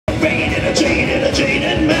Rain in a chain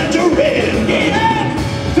and mandarin. Get up!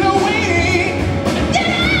 They're waiting!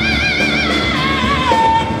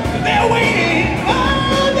 They're waiting!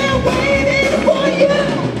 Oh, they're waiting for you!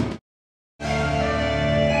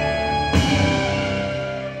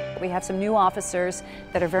 We have some new officers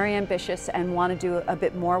that are very ambitious and want to do a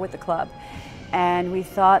bit more with the club. And we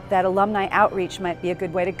thought that alumni outreach might be a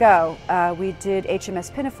good way to go. We did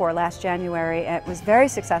HMS Pinafore last January, and it was very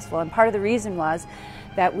successful, and part of the reason was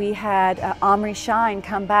that we had Omri Shine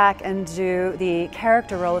come back and do the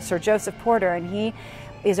character role of Sir Joseph Porter, and he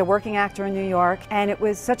is a working actor in New York, and it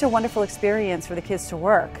was such a wonderful experience for the kids to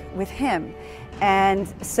work with him.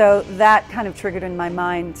 And so that kind of triggered in my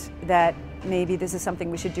mind that maybe this is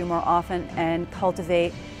something we should do more often and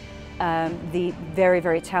cultivate the very,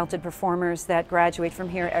 very talented performers that graduate from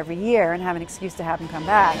here every year and have an excuse to have them come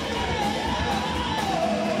back.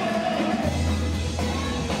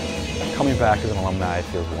 Coming back as an alumni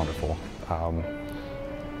feels wonderful. I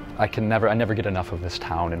never get enough of this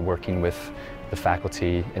town and working with the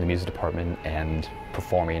faculty in the music department and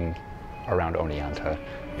performing around Oneonta.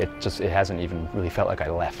 It hasn't even really felt like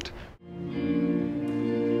I left.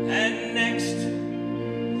 And next,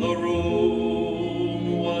 the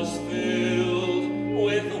room was filled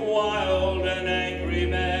with wild and angry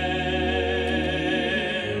men.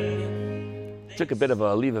 Took a bit of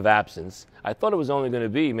a leave of absence. I thought it was only going to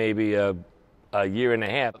be maybe a year and a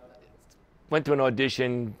half. Went to an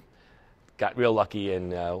audition, got real lucky,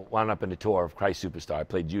 and wound up in a tour of Christ Superstar. I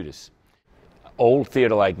played Judas. Old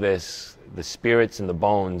theater like this, the spirits and the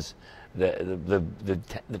bones, the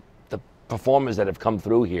performers that have come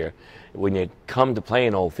through here, when you come to play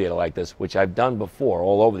an old theater like this, which I've done before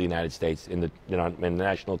all over the United States in the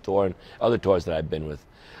national tour and other tours that I've been with,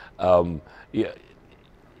 you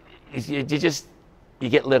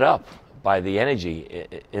get lit up by the energy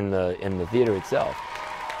in the theater itself.